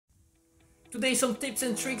Today some tips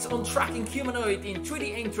and tricks on tracking humanoid in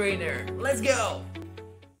 3D Aim Trainer. Let's go!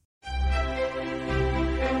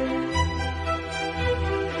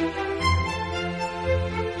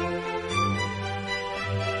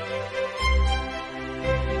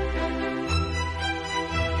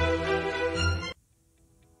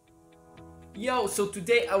 Yo, so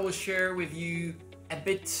today I will share with you a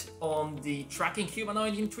bit on the tracking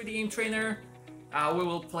humanoid in 3D Aim Trainer. We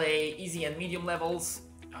will play easy and medium levels,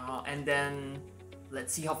 and then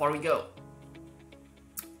let's see how far we go.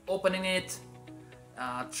 Opening it,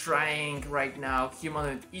 trying right now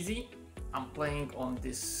humanoid easy. I'm playing on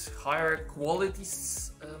this higher quality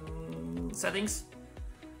settings,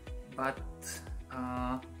 but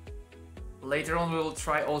later on we will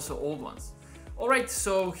try also old ones. Alright,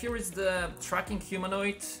 so here is the tracking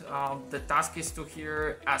humanoid. The task is to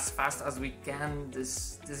hear as fast as we can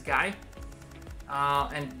this guy.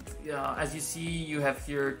 As you see, you have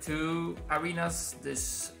here two arenas.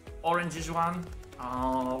 This orangish one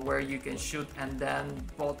where you can shoot and then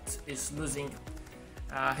bot is losing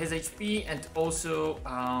his HP, and also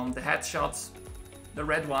the headshots. The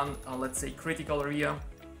red one, let's say critical area,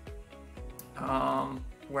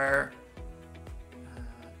 where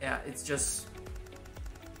it's just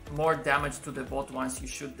more damage to the bot once you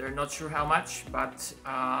shoot. They're not sure how much, but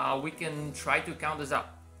we can try to count this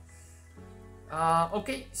up.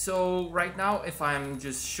 Okay, so right now if I'm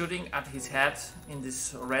just shooting at his head in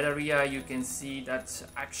this red area, you can see that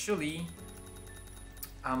actually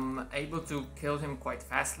I'm able to kill him quite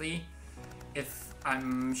fastly. If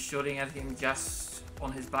I'm shooting at him just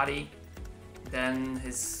on his body, then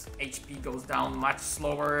his HP goes down much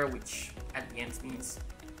slower, which at the end means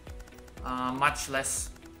much less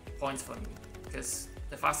points for me, because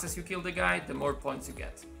the fastest you kill the guy, the more points you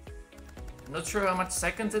get. I'm not sure how much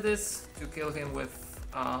seconds it is to kill him with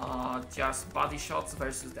just body shots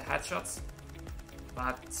versus the headshots,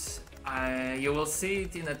 but you will see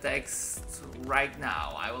it in the text right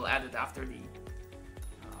now. I will add it after the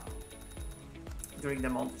during the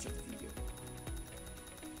montage of the video.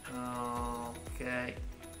 Okay,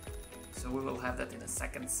 so we will have that in a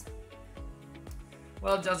second.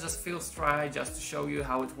 Well, just feels try just to show you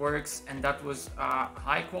how it works, and that was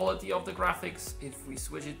high quality of the graphics. If we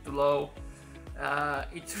switch it to low,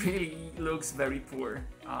 it really looks very poor.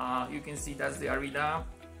 You can see that's the arena,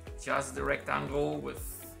 just the rectangle with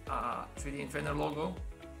 3D Aim Trainer logo,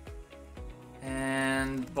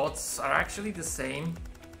 and bots are actually the same.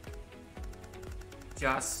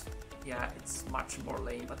 Just it's much more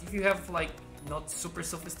lame. But if you have like not super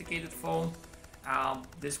sophisticated phone,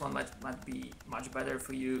 this one might be much better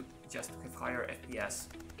for you, just to have higher FPS.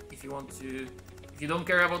 If you don't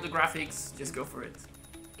care about the graphics, just go for it.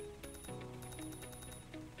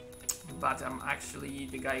 But I'm actually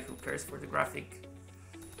the guy who cares for the graphic,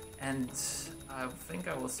 and I think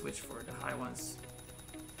I will switch for the high ones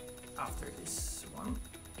after this one.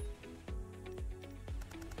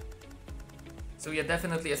 So yeah,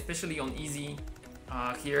 definitely, especially on easy,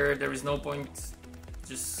 here there is no point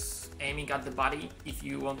just aiming at the body. If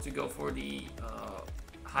you want to go for the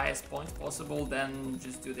highest points possible, then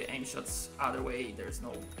just do the aim shots. Other way, there's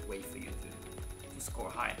no way for you to score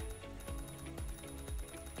high.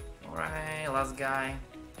 Alright, last guy.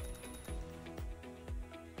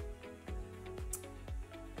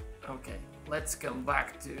 Okay, let's come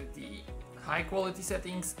back to the high quality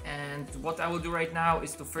settings, and what I will do right now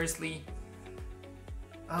is to firstly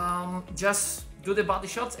just do the body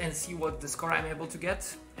shots and see what the score I'm able to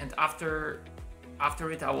get, and after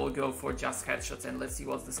it I will go for just headshots and let's see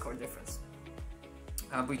what's the score difference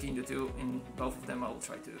between the two. In both of them I will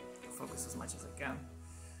try to focus as much as I can.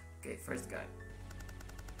 Okay, first guy.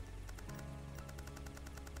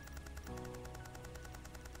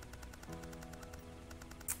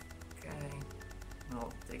 Okay, no,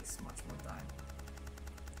 it takes much more time.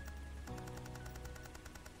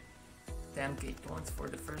 10k points for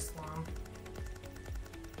the first one.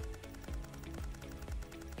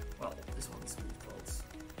 Well, this one's really close.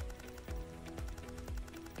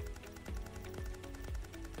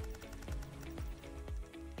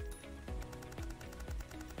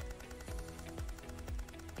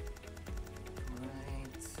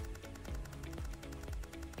 Alright.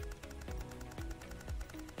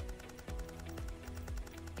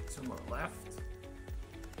 Two more left.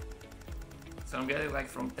 So I'm getting like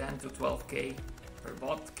from 10 to 12k per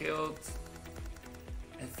bot killed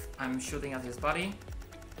if I'm shooting at his body.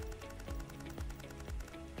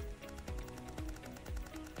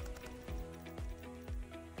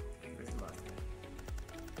 Here's the last guy.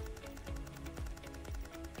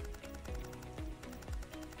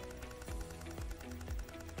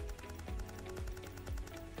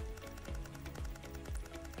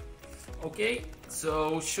 Okay,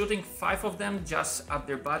 so shooting 5 of them just at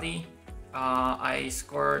their body, I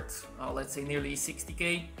scored, let's say, nearly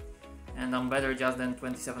 60k, and I'm better just than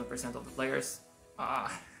 27% of the players.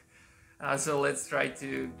 So let's try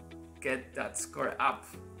to get that score up.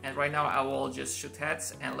 And right now I will just shoot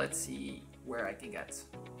heads and let's see where I can get.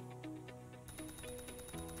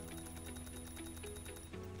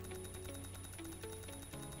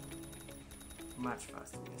 Much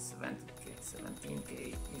faster,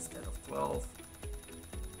 17k instead of 12.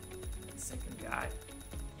 Second guy.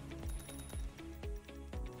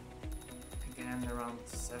 Again around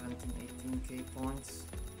 17-18k points.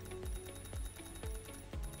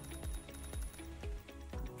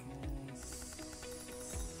 Okay,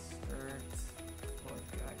 third,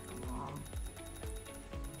 fourth guy, come on.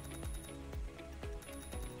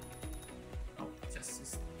 Oh,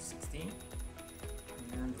 just 16. And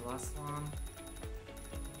then the last one.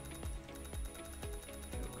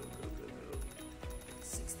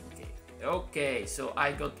 16k. Okay, so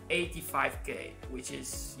I got 85k, which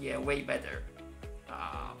is, yeah, way better.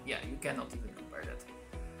 Yeah, you cannot even compare that.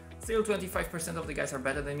 Still 25% of the guys are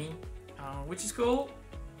better than me, which is cool.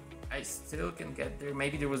 I still can get there.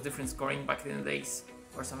 Maybe there was different scoring back in the days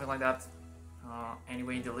or something like that.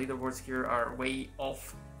 Anyway, the leaderboards here are way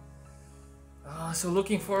off. So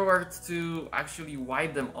looking forward to actually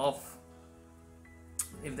wipe them off.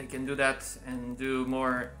 If they can do that and do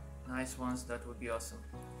more nice ones, that would be awesome.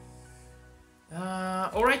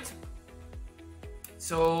 Alright,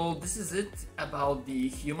 so this is it about the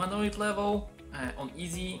humanoid level. On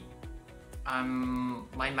easy,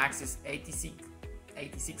 my max is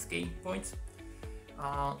 86k points.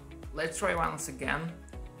 Let's try once again,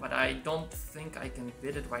 but I don't think I can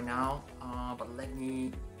beat it right now. But let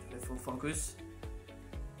me do a full focus.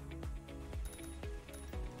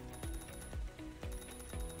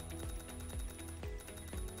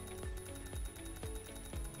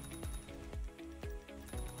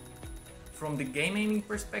 From the game aiming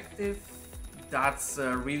perspective, that's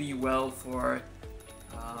really well for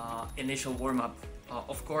initial warm-up.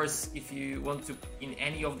 Of course, if you want to, in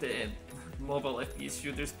any of the mobile FPS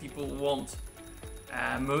shooters, people won't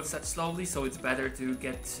move such slowly, so it's better to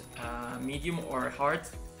get medium or hard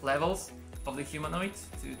levels of the humanoid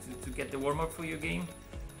to get the warm-up for your game.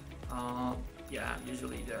 Yeah,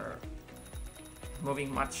 usually they're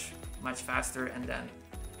moving much faster, and then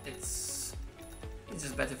it's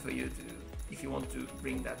just better for you to, if you want to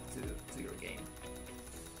bring that to your game.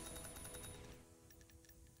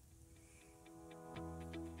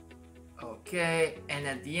 Okay, and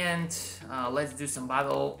at the end, let's do some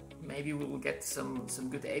battle. Maybe we will get some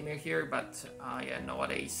good aim here, but yeah,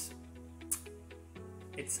 nowadays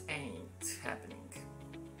it ain't happening,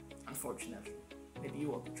 unfortunately. Maybe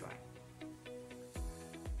you want to try.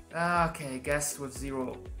 Okay, guess with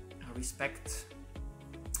 0 respect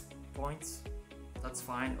points. That's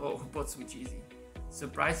fine. Oh, bot switch easy.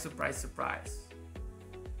 Surprise, surprise, surprise.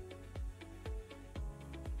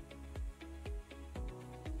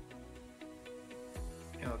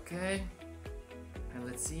 Okay. And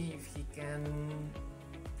let's see if he can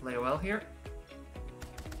play well here.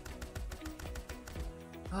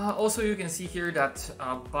 Also, you can see here that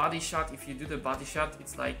body shot, if you do the body shot,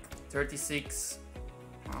 it's like 36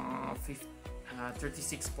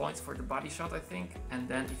 points for the body shot, I think. And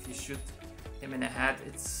then if you shoot him in the head,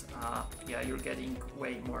 it's yeah, you're getting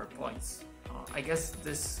way more points. I guess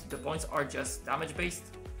the points are just damage based.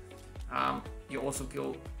 You also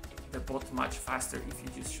kill the bot much faster if you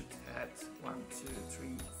just shoot head. 1, 2,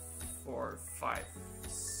 3, 4, 5,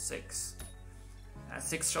 6.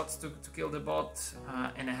 6 shots to kill the bot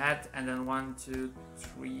in the head, and then 1, 2,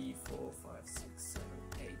 3, 4, 5, 6, 7,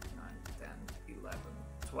 8, 9, 10, 11,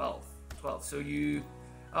 12. So you,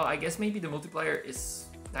 oh, I guess maybe the multiplier is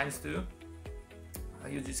 ×2.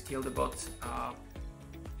 You just kill the bot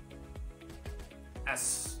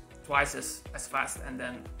twice as fast, and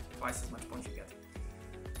then twice as much points you get,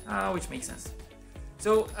 which makes sense.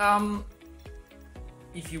 So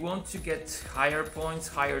if you want to get higher points,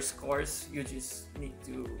 higher scores, you just need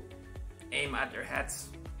to aim at their heads.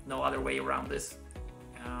 No other way around this.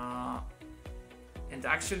 And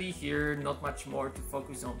actually here, not much more to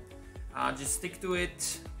focus on. Just stick to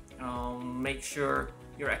it. Make sure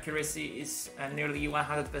your accuracy is nearly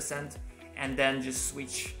 100%, and then just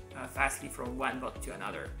switch fastly from one bot to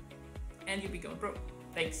another, and you become a pro.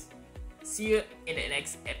 Thanks. See you in the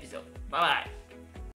next episode. Bye bye.